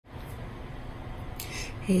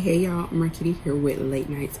Hey y'all, Marquita here with Late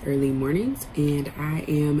Nights Early Mornings, and I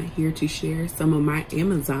am here to share some of my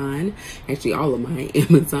Amazon, actually all of my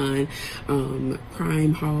Amazon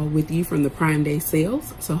Prime haul with you from the Prime Day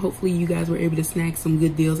sales. So hopefully you guys were able to snag some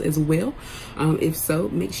good deals as well. If so,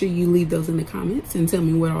 make sure you leave those in the comments and tell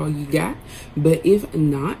me what all you got. But if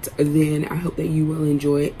not, then I hope that you will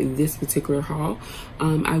enjoy this particular haul.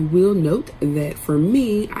 I will note that for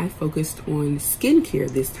me, I focused on skincare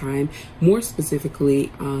this time, more specifically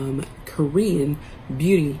Korean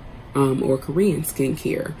beauty or Korean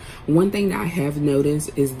skincare. One thing that I have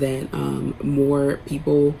noticed is that more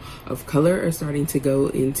people of color are starting to go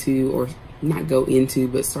into, or not go into,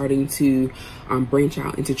 but starting to branch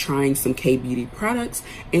out into trying some K-beauty products,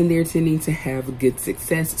 and they're tending to have good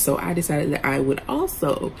success. So I decided that I would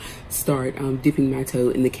also start dipping my toe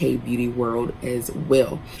in the K-beauty world as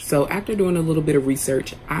well. So after doing a little bit of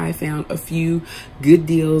research, I found a few good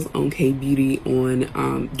deals on K-beauty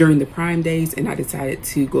on during the Prime days, and I decided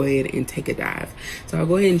to go ahead and take a dive. So I'll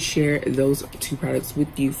go ahead and share those two products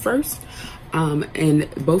with you first. And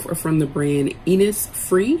both are from the brand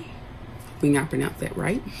Innisfree. I think I pronounced that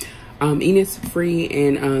right. Innisfree,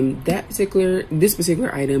 and this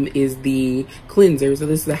particular item is the cleanser. So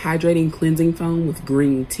this is the hydrating cleansing foam with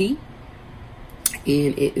green tea,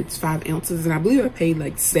 and it's 5 ounces, and I believe I paid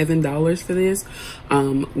like $7 for this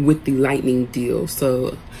with the lightning deal.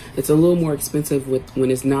 So it's a little more expensive when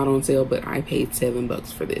it's not on sale, but I paid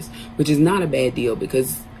 $7 for this, which is not a bad deal,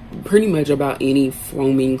 because pretty much about any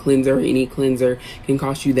foaming cleanser, any cleanser can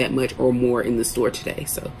cost you that much or more in the store today.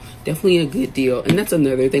 So definitely a good deal. And that's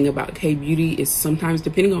another thing about K-beauty, is sometimes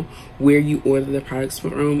depending on where you order the products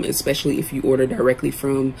from, especially if you order directly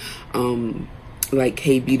from like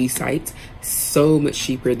K-beauty sites, so much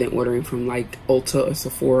cheaper than ordering from like Ulta or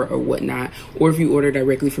Sephora or whatnot. Or if you order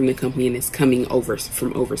directly from the company and it's coming over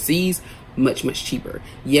from overseas, much cheaper.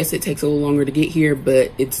 Yes, it takes a little longer to get here,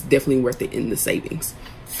 but it's definitely worth it in the savings.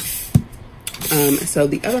 So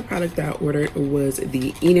the other product that I ordered was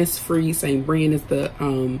the Innisfree, same brand as the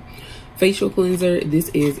facial cleanser. This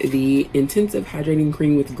is the intensive hydrating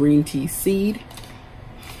cream with green tea seed.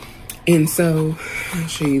 And so I'll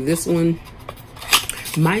show you this one.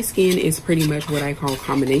 My skin is pretty much what I call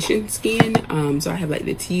combination skin. So I have like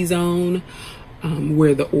the T-zone,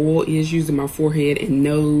 where the oil is used in my forehead and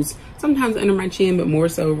nose, sometimes under my chin, but more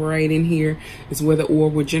so right in here is where the oil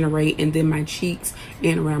would generate. And then my cheeks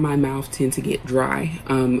and around my mouth tend to get dry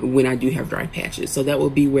when I do have dry patches. So that will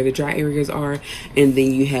be where the dry areas are, and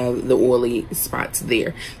then you have the oily spots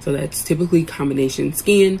there. So that's typically combination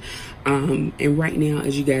skin. And right now,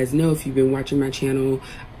 as you guys know, if you've been watching my channel,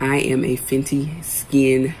 I am a Fenty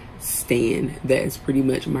skin stan. That is pretty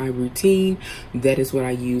much my routine. That is what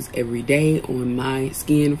I use every day on my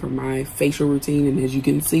skin for my facial routine. And as you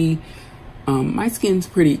can see, my skin's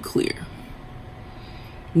pretty clear.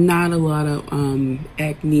 Not a lot of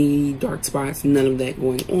acne, dark spots, none of that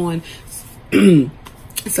going on.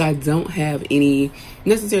 So I don't have any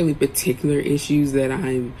necessarily particular issues that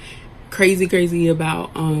I'm crazy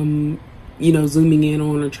about you know, zooming in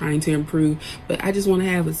on or trying to improve, but I just want to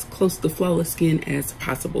have as close to flawless skin as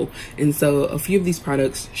possible. And so a few of these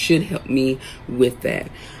products should help me with that.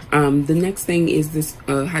 The next thing is this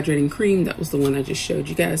hydrating cream. That was the one I just showed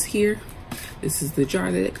you guys here. This is the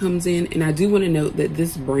jar that it comes in, and I do want to note that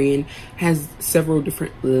this brand has several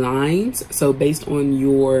different lines. So based on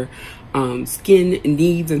your skin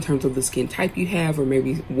needs in terms of the skin type you have, or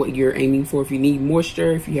maybe what you're aiming for, if you need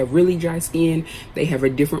moisture, if you have really dry skin, they have a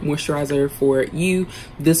different moisturizer for you.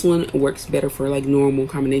 This one works better for like normal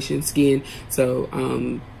combination skin.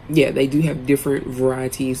 So yeah, they do have different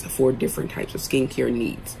varieties for different types of skincare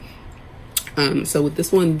needs. So with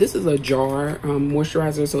this one, this is a jar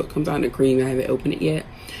moisturizer, so it comes out in a cream. I haven't opened it yet,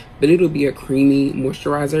 but it'll be a creamy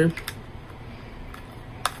moisturizer.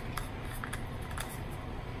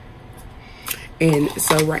 And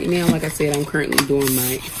so right now, like I said, I'm currently doing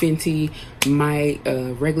my Fenty. My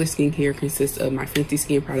regular skincare consists of my Fenty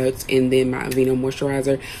skin products and then my Aveeno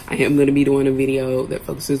moisturizer. I am going to be doing a video that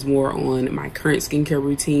focuses more on my current skincare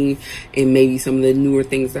routine and maybe some of the newer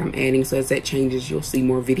things that I'm adding. So as that changes, you'll see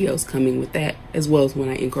more videos coming with that, as well as when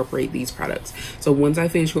I incorporate these products. So once I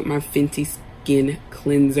finish with my Fenty skin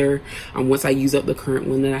cleanser, once I use up the current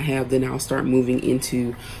one that I have, then I'll start moving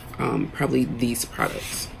into probably these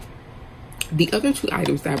products. The other two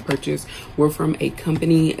items that I purchased were from a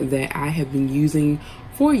company that I have been using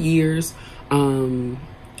for years. And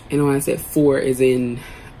when I said for, as in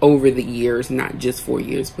over the years, not just 4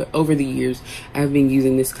 years, but over the years, I've been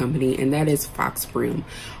using this company, and that is Foxbrim.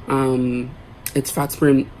 It's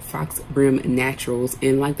Foxbrim Foxbrim Naturals,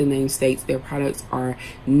 and like the name states, their products are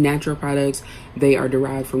natural products. They are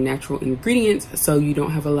derived from natural ingredients, so you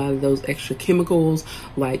don't have a lot of those extra chemicals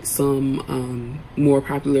like some more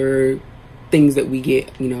popular things that we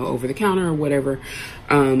get, you know, over the counter or whatever.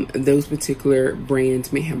 Those particular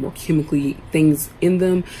brands may have more chemically things in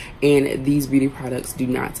them, and these beauty products do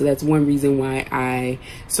not. So that's one reason why I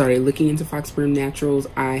started looking into Foxbrim Naturals.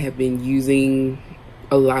 I have been using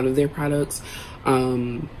a lot of their products,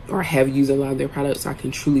 or have used a lot of their products, so I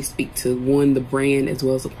can truly speak to one, the brand, as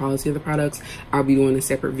well as the quality of the products. I'll be doing a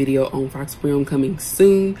separate video on Foxbrim coming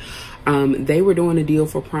soon. They were doing a deal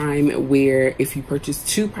for Prime where if you purchase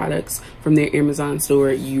 2 products from their Amazon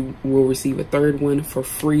store, you will receive a third one for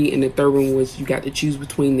free. And the third one was, you got to choose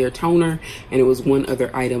between their toner and it was one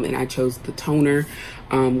other item, and I chose the toner,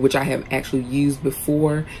 which I have actually used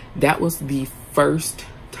before. That was the first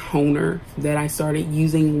toner that I started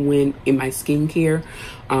using when in my skincare.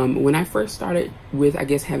 When I first started with, I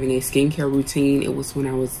guess, having a skincare routine, it was when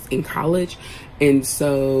I was in college, and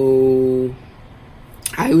so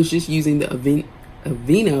I was just using the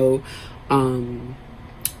Aveeno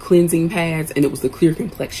cleansing pads, and it was the clear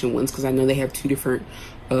complexion ones because I know they have 2 different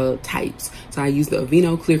types. So I used the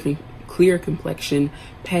Aveeno clear complexion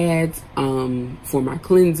pads for my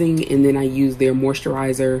cleansing, and then I used their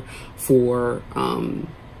moisturizer for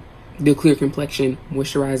the clear complexion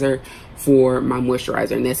moisturizer for my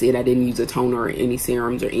moisturizer, and that's it. I didn't use a toner or any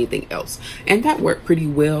serums or anything else, and that worked pretty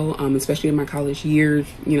well, especially in my college years.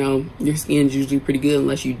 You know, your skin's usually pretty good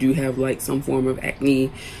unless you do have like some form of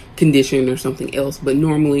acne condition or something else, but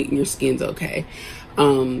normally your skin's okay.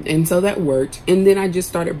 And so that worked. And then I just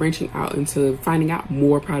started branching out into finding out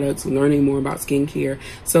more products, learning more about skincare.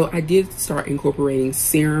 So I did start incorporating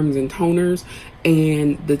serums and toners,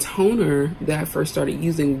 and the toner that I first started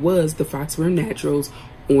using was the Foxbrim Naturals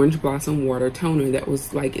Orange Blossom Water Toner. That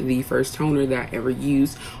was like the first toner that I ever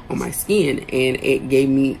used on my skin, and it gave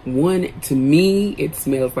me to me it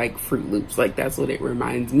smells like Fruit Loops. Like, that's what it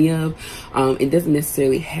reminds me of. It doesn't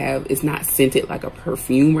necessarily have, it's not scented like a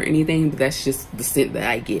perfume or anything, but that's just the scent that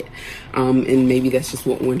I get, and maybe that's just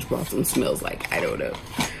what Orange Blossom smells like. I don't know.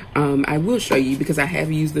 I will show you because I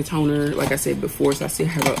have used the toner, like I said before, so I still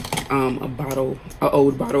have an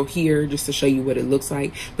old bottle here just to show you what it looks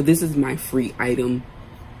like. But this is my free item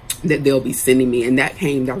that they'll be sending me, and that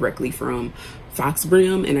came directly from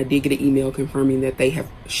Foxbrim, and I did get an email confirming that they have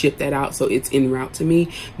shipped that out, so it's en route to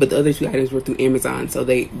me. But the other 2 items were through Amazon, so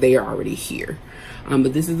they are already here.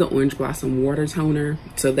 But this is the Orange Blossom Water Toner,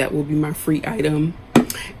 so that will be my free item.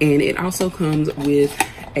 And it also comes with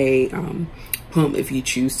a pump if you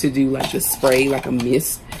choose to do like a spray, like a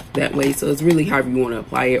mist that way. So it's really however you want to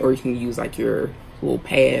apply it, or you can use like your little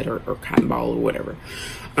pad or cotton ball or whatever.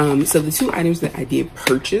 So the 2 items that I did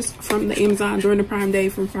purchase from the Amazon during the Prime Day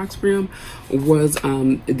from Foxbrim was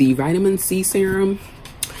the vitamin C serum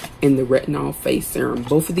and the retinol face serum.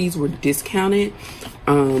 Both of these were discounted.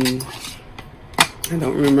 I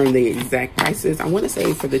don't remember the exact prices. I want to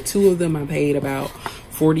say for the 2 of them I paid about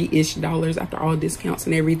 $40-ish after all discounts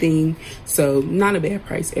and everything, so not a bad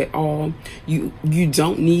price at all. You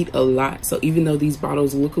don't need a lot, so even though these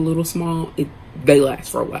bottles look a little small, they last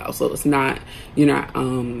for a while, so it's not, you're not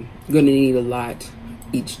gonna need a lot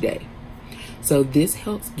each day. So this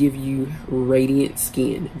helps give you radiant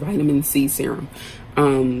skin, vitamin C serum.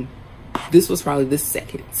 This was probably the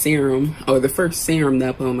second serum, or the first serum that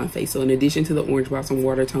I put on my face. So in addition to the Orange Blossom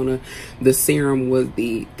Water Toner, the serum was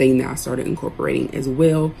the thing that I started incorporating as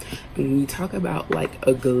well. And when you talk about like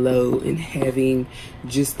a glow and having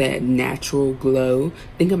just that natural glow,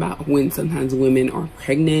 think about when sometimes women are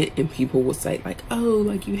pregnant and people will say like, oh,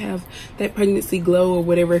 like you have that pregnancy glow or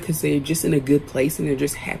whatever, because they're just in a good place and they're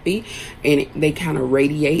just happy, and they kind of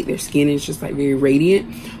radiate. Their skin is just like very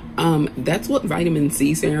radiant. That's what vitamin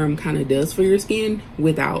C serum kind of does for your skin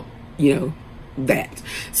without, you know, that.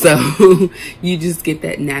 So you just get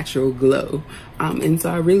that natural glow. And so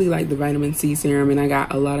I really like the vitamin C serum, and I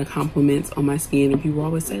got a lot of compliments on my skin, and people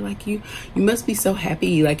always say like, you must be so happy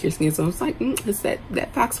you like your skin. So it's like, it's that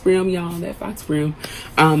Foxbrim, y'all, that Foxbrim.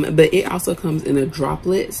 But it also comes in a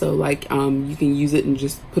droplet, so like you can use it and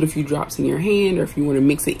just put a few drops in your hand, or if you want to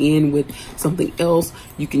mix it in with something else,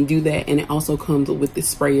 you can do that. And it also comes with the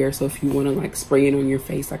sprayer, so if you want to like spray it on your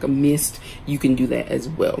face like a mist, you can do that as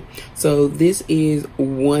well. So this is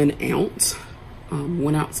 1 ounce,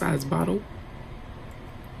 1 ounce size bottle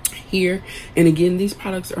here. And again, these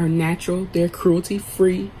products are natural, they're cruelty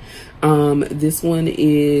free. This one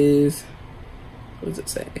is, what does it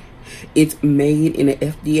say? It's made in an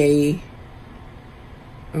FDA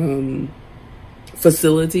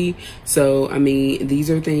facility. So I mean, these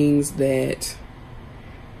are things that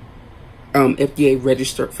FDA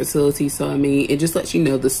registered facility. So I mean, it just lets you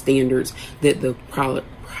know the standards that the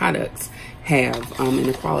products have and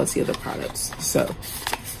the quality of the products. So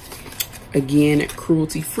again,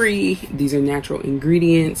 cruelty free. These are natural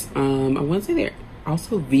ingredients. I want to say they're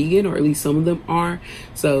also vegan, or at least some of them are.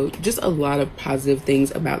 So just a lot of positive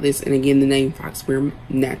things about this. And again, the name Foxbrim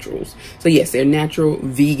Naturals. So yes, they're natural,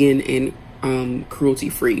 vegan, and cruelty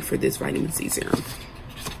free for this vitamin C serum.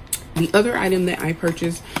 The other item that I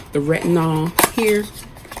purchased, the retinol here,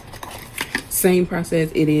 same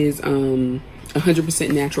process. It is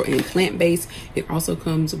 100% natural and plant-based. It also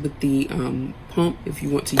comes with the pump if you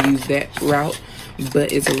want to use that route,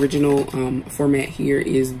 but its original format here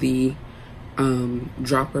is the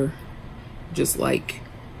dropper, just like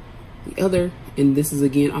the other. And this is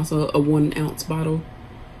again also a 1 ounce bottle.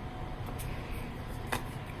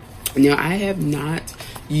 Now I have not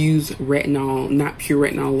used retinol, not pure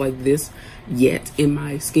retinol like this yet in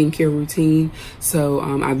my skincare routine. So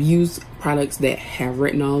I've used products that have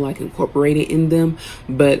retinol like incorporated in them,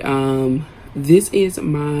 but this is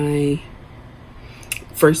my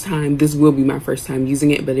first time. This will be my first time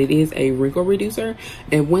using it, but it is a wrinkle reducer.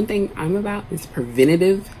 And one thing I'm about is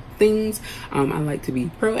preventative things. I like to be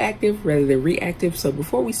proactive rather than reactive. So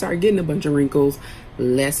before we start getting a bunch of wrinkles,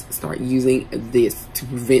 let's start using this to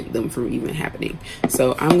prevent them from even happening.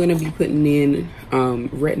 So I'm going to be putting in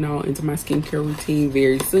retinol into my skincare routine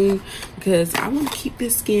very soon, because I want to keep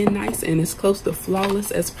this skin nice and as close to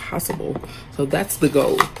flawless as possible. So that's the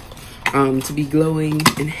goal, to be glowing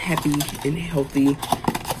and happy and healthy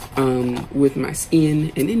with my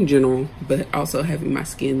skin and in general, but also having my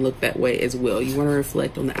skin look that way as well. You want to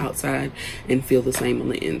reflect on the outside and feel the same on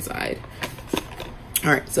the inside.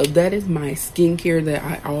 All right, so that is my skincare that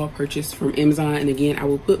I all purchased from Amazon. And again, I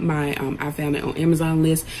will put my I found it on Amazon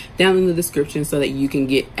list down in the description so that you can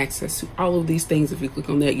get access to all of these things. If you click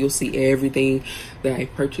on that, you'll see everything that I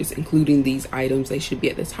purchased, including these items. They should be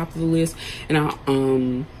at the top of the list.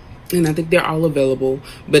 And I think they're all available.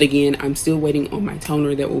 But again, I'm still waiting on my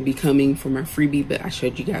toner that will be coming for my freebie, but I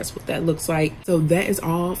showed you guys what that looks like. So that is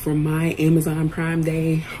all from my Amazon Prime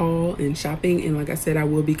Day haul and shopping. And like I said, I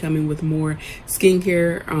will be coming with more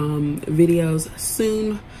skincare videos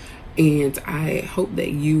soon. And I hope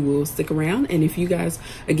that you will stick around. And if you guys,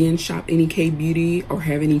 again, shop any K-Beauty or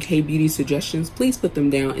have any K-Beauty suggestions, please put them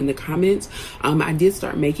down in the comments. I did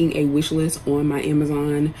start making a wish list on my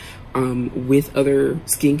Amazon with other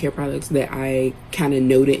skincare products that I kind of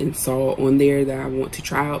noted and saw on there that I want to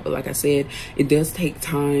try out. But like I said, it does take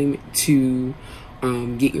time to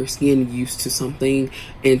get your skin used to something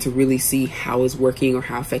and to really see how it's working or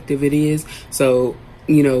how effective it is. So,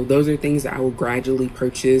 you know, those are things that I will gradually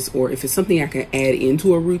purchase, or if it's something I can add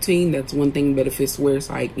into a routine, that's one thing. But if it's where it's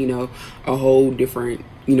like, you know, a whole different,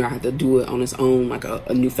 you know, I have to do it on its own, like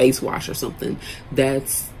a new face wash or something,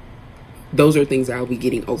 those are things I'll be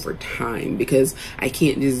getting over time, because I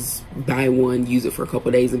can't just buy one, use it for a couple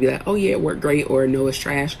of days and be like, oh yeah, it worked great, or no, it's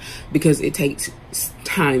trash, because it takes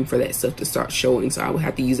time for that stuff to start showing. So I would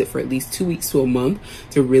have to use it for at least 2 weeks to a month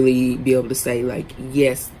to really be able to say like,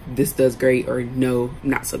 yes, this does great, or no,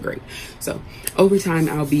 not so great. So over time,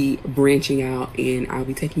 I'll be branching out and I'll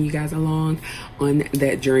be taking you guys along on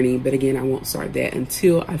that journey. But again, I won't start that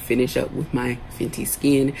until I finish up with my Fenty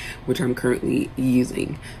Skin, which I'm currently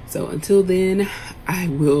using. So until then, I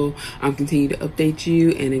will continue to update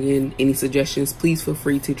you. And again, any suggestions, please feel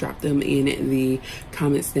free to drop them in the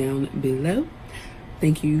comments down below.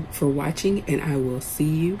 Thank you for watching, and I will see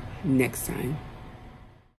you next time.